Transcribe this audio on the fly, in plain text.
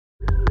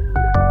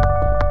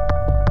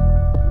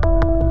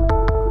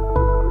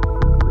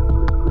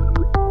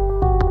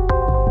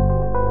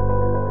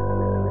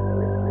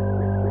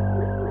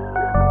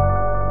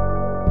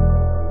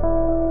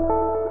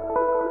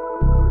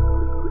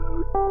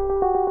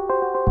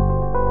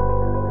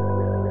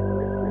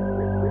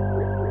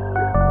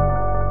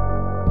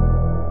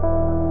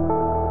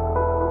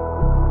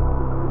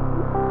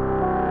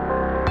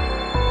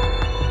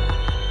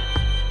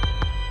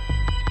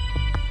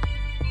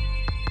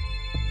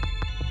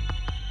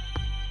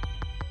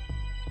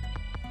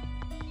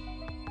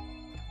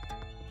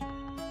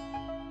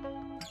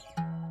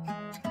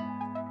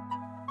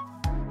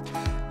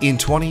In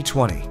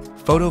 2020,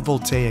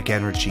 photovoltaic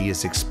energy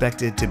is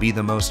expected to be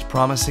the most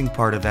promising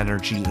part of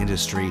energy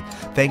industry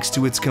thanks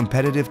to its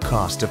competitive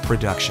cost of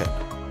production.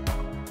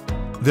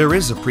 There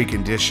is a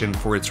precondition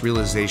for its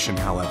realization,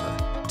 however: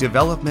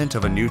 development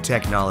of a new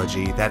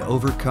technology that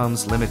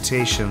overcomes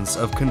limitations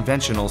of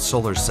conventional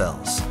solar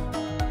cells.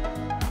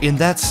 In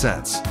that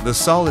sense, the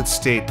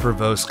solid-state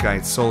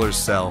perovskite solar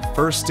cell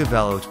first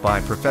developed by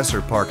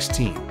Professor Park's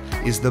team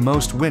is the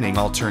most winning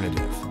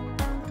alternative.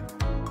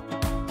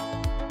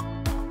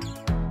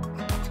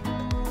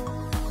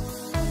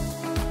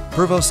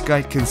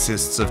 Perovskite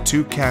consists of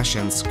two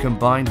cations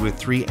combined with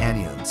three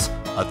anions,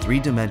 a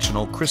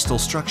three-dimensional crystal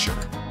structure.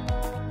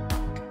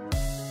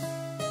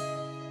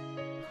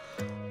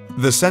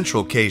 The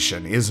central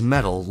cation is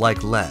metal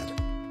like lead,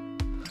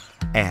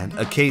 and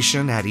a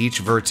cation at each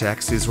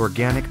vertex is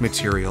organic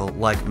material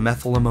like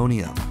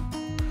methylammonium.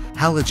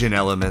 Halogen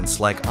elements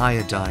like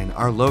iodine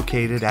are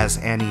located as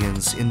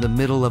anions in the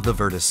middle of the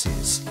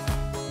vertices.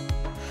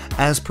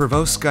 As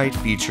perovskite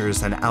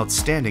features an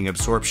outstanding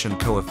absorption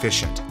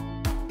coefficient,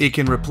 it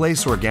can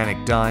replace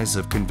organic dyes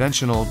of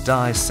conventional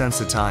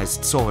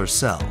dye-sensitized solar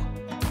cell.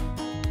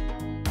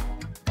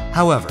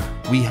 However,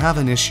 we have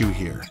an issue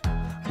here.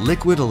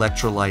 Liquid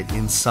electrolyte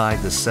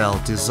inside the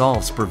cell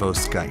dissolves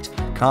perovskite,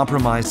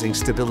 compromising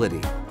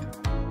stability.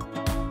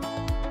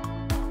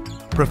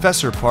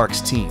 Professor Park's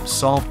team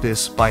solved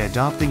this by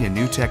adopting a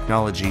new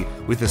technology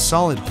with a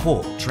solid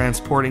hole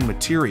transporting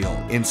material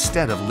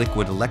instead of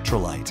liquid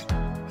electrolyte.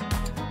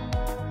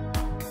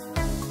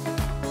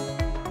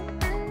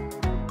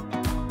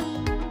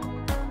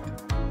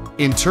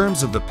 In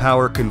terms of the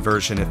power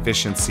conversion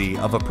efficiency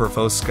of a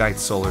perovskite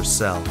solar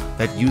cell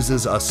that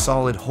uses a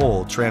solid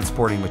hole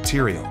transporting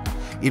material,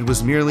 it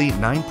was merely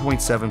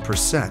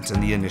 9.7%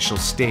 in the initial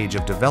stage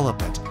of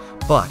development,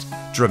 but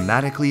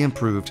dramatically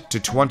improved to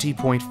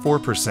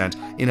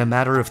 20.4% in a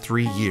matter of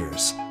 3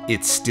 years.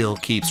 It still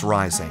keeps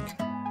rising.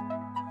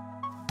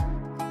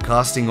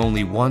 Costing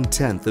only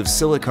 1/10 of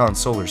silicon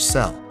solar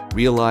cell,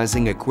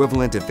 realizing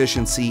equivalent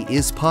efficiency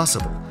is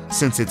possible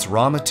since its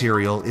raw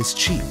material is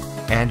cheap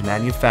and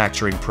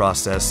manufacturing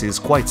process is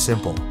quite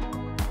simple.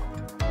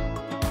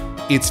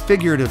 Its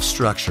figurative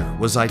structure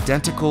was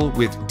identical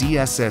with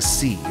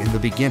DSSC in the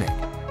beginning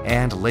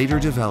and later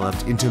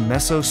developed into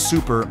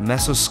meso-super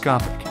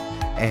mesoscopic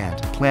and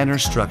planar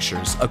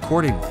structures.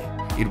 Accordingly,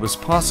 it was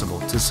possible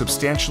to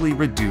substantially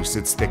reduce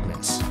its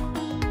thickness.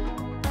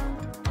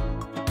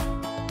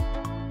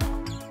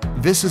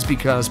 This is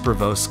because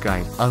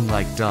perovskite,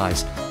 unlike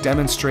dyes,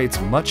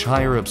 demonstrates much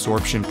higher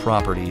absorption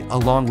property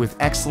along with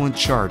excellent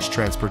charge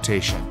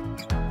transportation.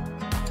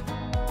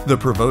 The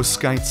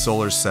perovskite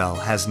solar cell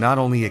has not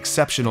only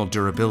exceptional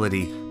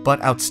durability,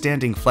 but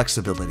outstanding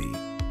flexibility.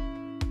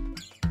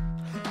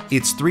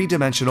 Its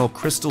three-dimensional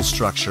crystal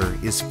structure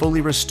is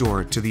fully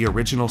restored to the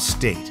original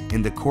state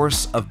in the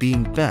course of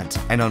being bent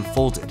and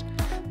unfolded.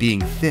 Being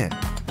thin,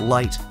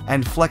 light,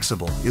 and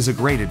flexible is a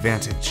great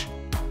advantage.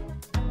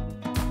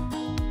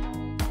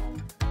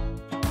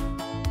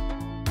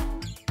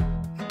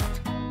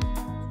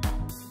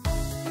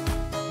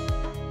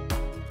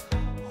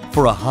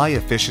 For a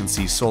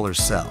high-efficiency solar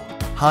cell,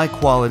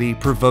 high-quality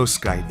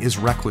perovskite is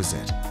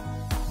requisite.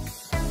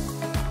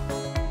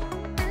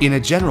 In a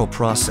general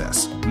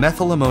process,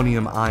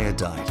 methylammonium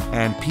iodide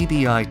and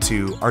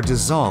PbI2 are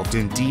dissolved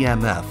in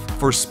DMF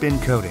for spin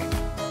coating.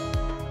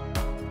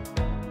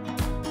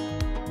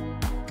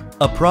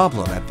 A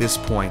problem at this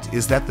point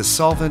is that the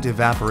solvent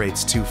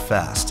evaporates too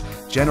fast,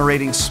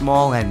 generating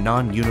small and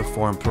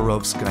non-uniform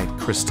perovskite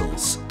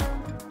crystals.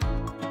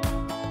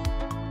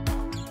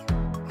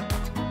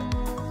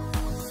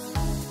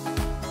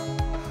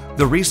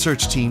 The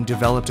research team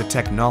developed a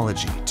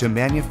technology to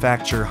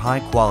manufacture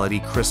high-quality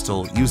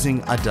crystal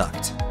using a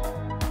duct.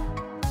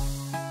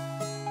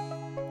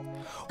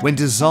 When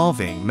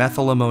dissolving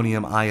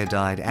methylammonium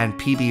iodide and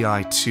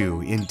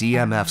PbI2 in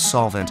DMF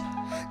solvent,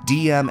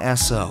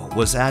 DMSO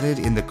was added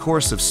in the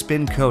course of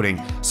spin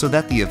coating so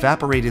that the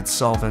evaporated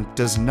solvent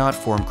does not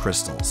form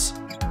crystals.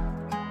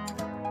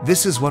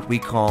 This is what we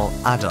call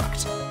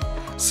adduct.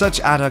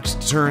 Such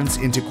adduct turns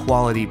into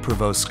quality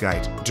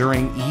perovskite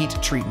during heat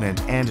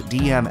treatment and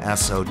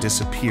DMSO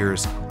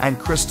disappears and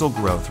crystal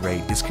growth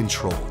rate is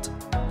controlled.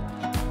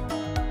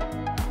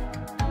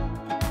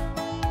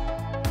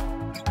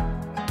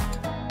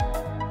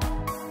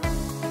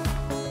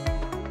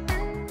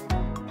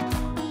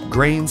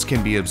 Grains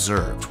can be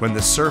observed when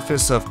the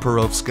surface of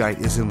perovskite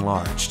is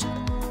enlarged.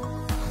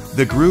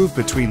 The groove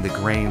between the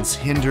grains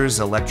hinders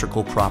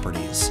electrical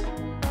properties.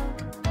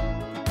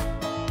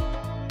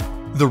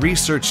 The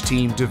research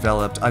team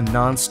developed a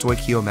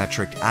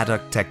non-stoichiometric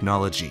adduct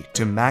technology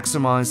to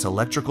maximize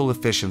electrical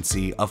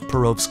efficiency of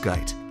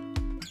perovskite.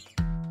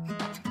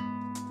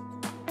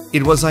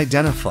 It was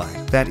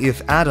identified that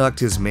if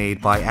adduct is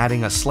made by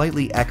adding a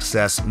slightly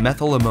excess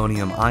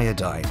methylammonium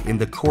iodide in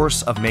the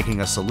course of making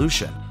a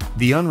solution,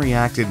 the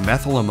unreacted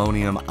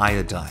methylammonium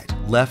iodide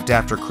left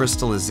after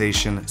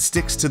crystallization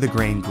sticks to the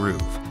grain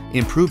groove,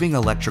 improving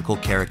electrical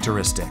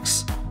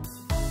characteristics.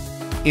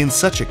 In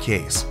such a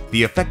case,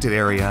 the affected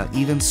area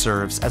even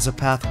serves as a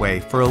pathway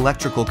for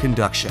electrical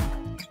conduction.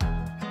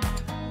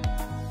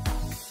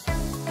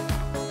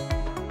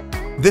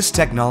 This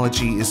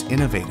technology is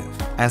innovative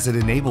as it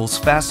enables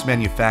fast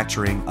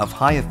manufacturing of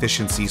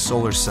high-efficiency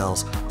solar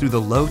cells through the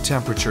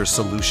low-temperature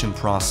solution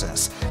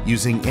process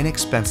using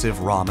inexpensive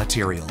raw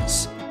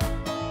materials.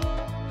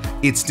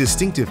 Its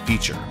distinctive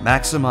feature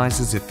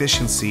maximizes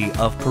efficiency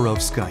of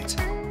perovskite.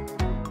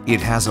 It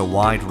has a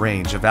wide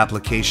range of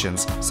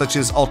applications such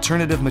as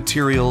alternative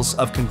materials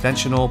of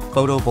conventional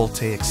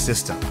photovoltaic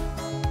system,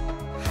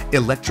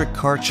 electric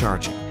car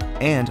charging,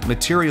 and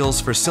materials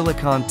for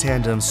silicon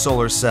tandem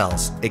solar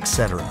cells,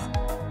 etc.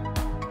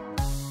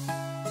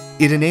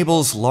 It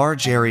enables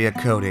large area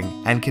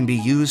coating and can be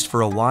used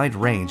for a wide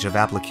range of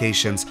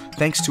applications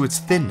thanks to its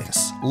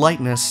thinness,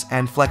 lightness,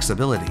 and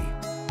flexibility.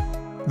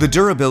 The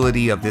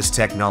durability of this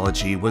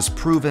technology was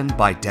proven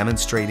by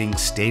demonstrating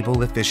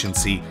stable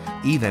efficiency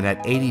even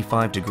at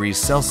 85 degrees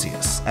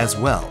Celsius as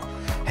well,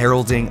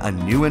 heralding a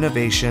new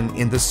innovation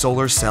in the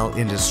solar cell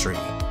industry.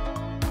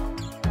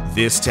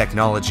 This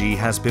technology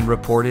has been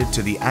reported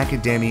to the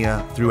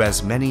academia through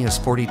as many as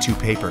 42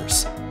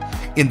 papers.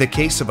 In the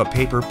case of a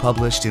paper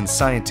published in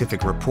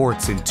Scientific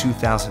Reports in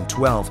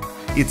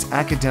 2012, its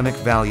academic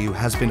value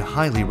has been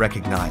highly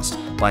recognized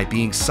by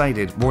being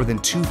cited more than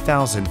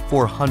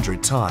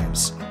 2,400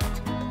 times.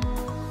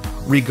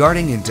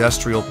 Regarding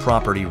industrial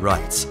property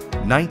rights,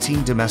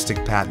 19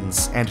 domestic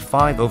patents and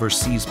 5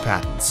 overseas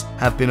patents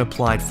have been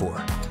applied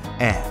for,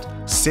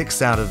 and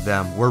 6 out of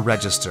them were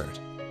registered.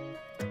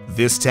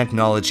 This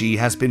technology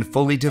has been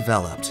fully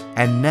developed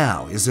and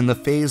now is in the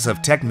phase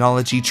of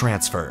technology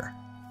transfer.